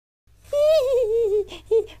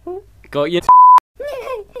got you.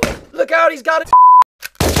 Look out, he's got it.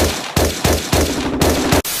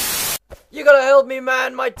 You gotta help me,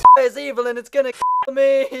 man. My is evil and it's gonna kill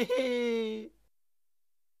me.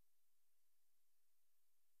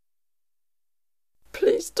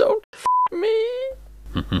 Please don't me.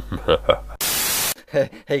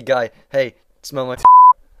 Hey, guy. Hey, smell my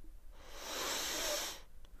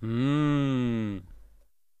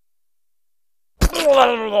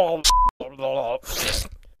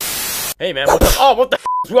Hey man, what the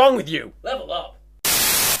is wrong with you? Level up.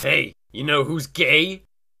 Hey, you know who's gay?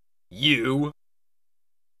 You.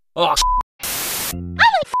 Oh.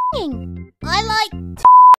 I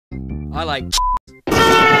like.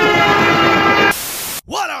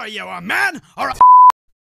 What are you, a man or a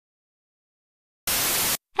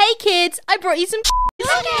Hey kids, I brought you some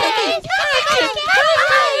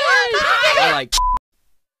I like.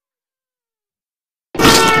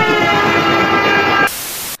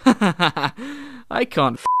 I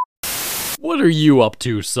can't. What are you up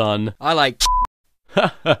to, son? I like.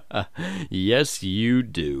 Yes, you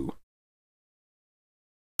do.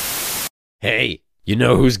 Hey, you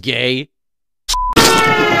know who's gay?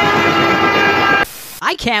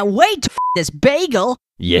 I can't wait to this bagel.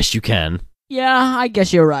 Yes, you can. Yeah, I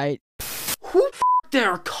guess you're right. Who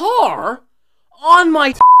their car? On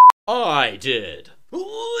my I did.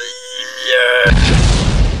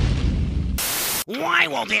 Why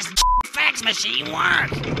will this fax machine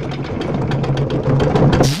work?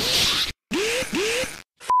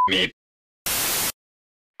 Me.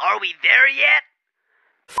 Are we there yet?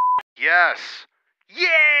 Yes.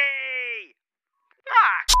 Yay!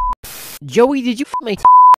 Ah! Joey, did you me?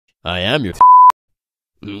 I am your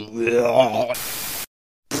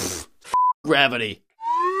gravity.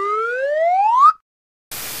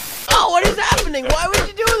 Oh, what is happening? Why would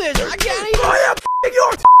you do this? I can't even. I am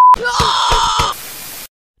your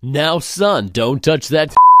Now, son, don't touch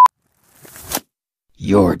that.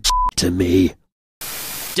 You're to me.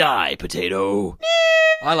 Die, potato.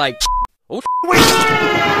 I like. Oh,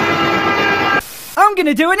 I'm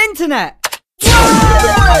gonna do an internet!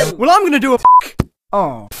 Well, I'm gonna do a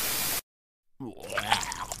Oh.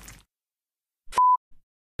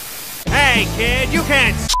 Hey, kid, you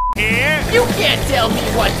can't here. You can't tell me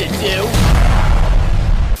what to do.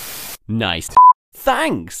 nice.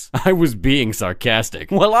 Thanks. I was being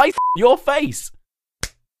sarcastic. Well, I your face.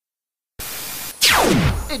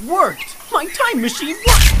 It worked. My time machine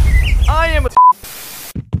worked. I am a.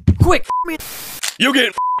 Quick, me. You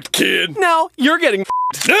get kid. Now you're getting.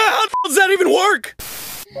 How does that even work?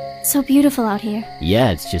 So beautiful out here.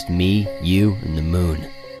 Yeah, it's just me, you, and the moon.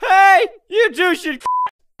 Hey! You two should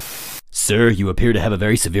Sir, you appear to have a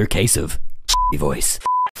very severe case of voice.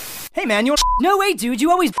 Hey man, you No way, dude,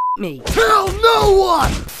 you always me. Tell no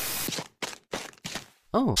one!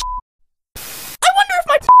 Oh. I wonder if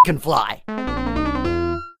my can fly.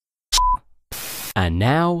 And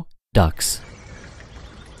now, ducks.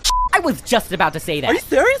 I was just about to say that. Are you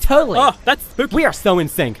serious? Totally. Oh, that's spooky. We are so in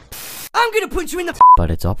sync. I'm gonna put you in the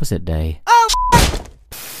But it's opposite day. Oh!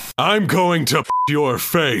 I'm going to your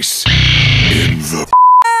face in the.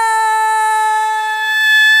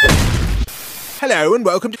 Hello and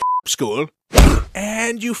welcome to school.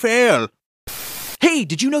 And you fail. Hey,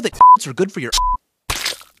 did you know that are good for your.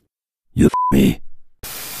 You me.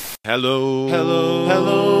 Hello. Hello.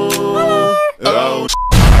 Hello. Hello.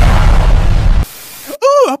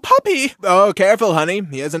 Ooh, a puppy. Oh, careful, honey.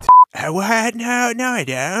 He isn't. What? No, I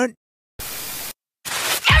don't.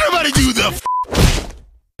 Everybody do the.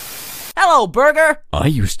 Hello, burger. I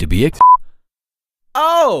used to be a.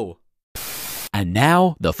 Oh. And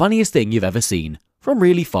now, the funniest thing you've ever seen from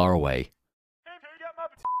really far away.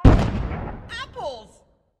 Apples.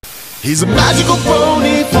 He's a magical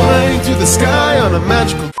pony flying to the sky on a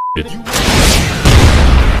magical.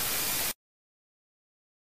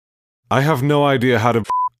 I have no idea how to.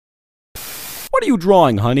 What are you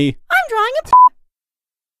drawing, honey? I'm drawing a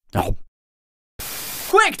Oh.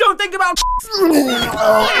 Quick, don't think about.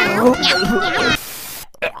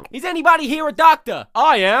 Is anybody here a doctor?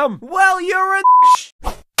 I am. Well, you're a.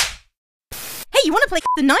 Hey, you wanna play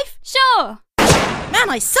the knife? Sure. Man,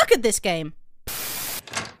 I suck at this game.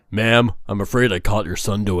 Ma'am, I'm afraid I caught your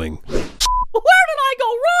son doing. Where did I go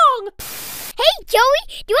wrong? Hey,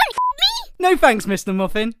 Joey, do you want me? No thanks, Mr.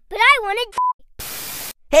 Muffin. But I wanted.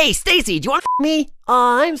 Hey, Stacy, do you want me?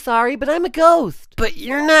 I'm sorry, but I'm a ghost. But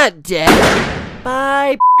you're not dead.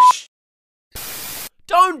 Bye.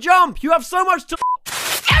 Don't jump. You have so much to.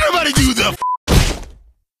 Everybody do the.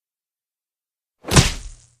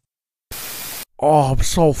 Oh, I'm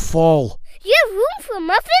so full. You have room for a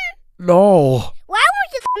muffin? No. Why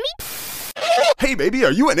won't you let me? Hey, baby,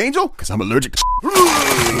 are you an angel? Because I'm allergic to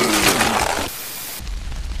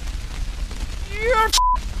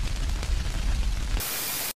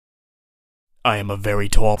I am a very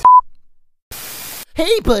tall.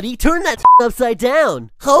 Hey, buddy, turn that upside down.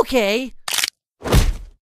 Okay.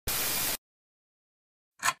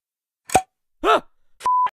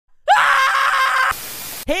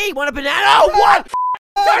 Hey, want a banana? Oh, what?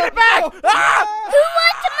 Turn it back! Who wants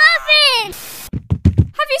a muffin?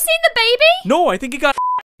 Have you seen the baby? No, I think he got.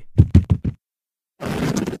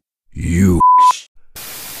 you.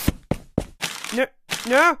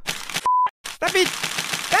 No. Stop it.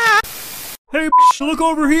 Hey, look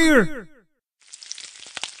over here.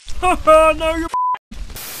 Haha, now you're.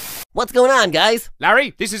 What's going on, guys?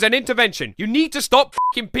 Larry, this is an intervention. You need to stop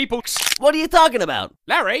f***ing people. What are you talking about?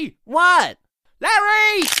 Larry! What?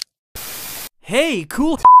 Larry! Hey,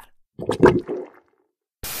 cool.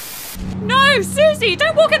 No, Susie,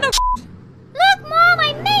 don't walk in the. Look, Mom,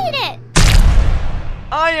 I made it!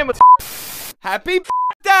 I am a happy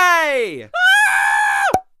day!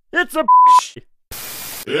 It's a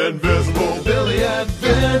Invisible Billy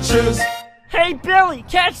Adventures. Hey, Billy,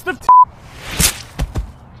 catch the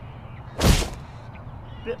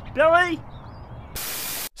Billy?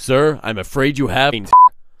 Sir, I'm afraid you have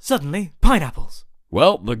Suddenly, pineapples.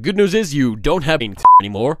 Well, the good news is you don't have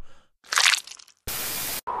anymore.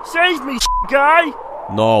 Save me, guy!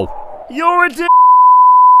 No. You're a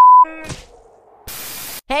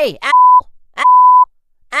Hey,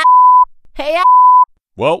 Hey,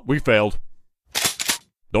 Well, we failed.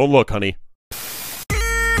 Don't look, honey. Stay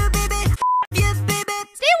away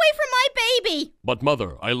from my baby! But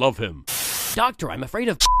mother, I love him. Doctor, I'm afraid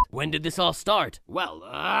of. When did this all start? Well,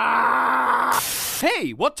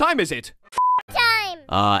 Hey, what time is it? Time!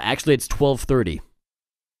 Actually, it's 12:30.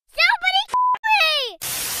 Somebody me!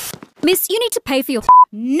 Miss, you need to pay for your.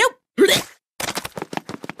 Nope!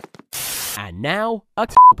 And now, a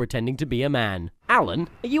pretending to be a man. Alan,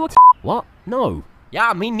 are you a What? No.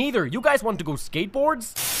 Yeah, me neither. You guys want to go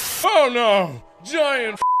skateboards? Oh no!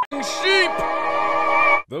 Giant sheep!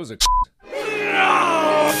 Those are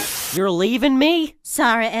You're leaving me?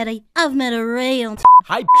 Sorry, Eddie. I've met a real.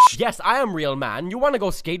 Hi, yes, I am real man. You want to go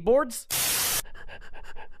skateboards?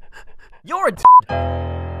 You're a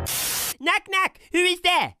Knock, knock. Who is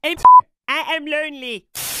there? I am lonely.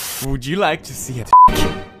 Would you like to see it?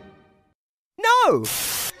 No.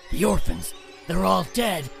 The orphans. They're all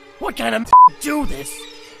dead. What kind of do this?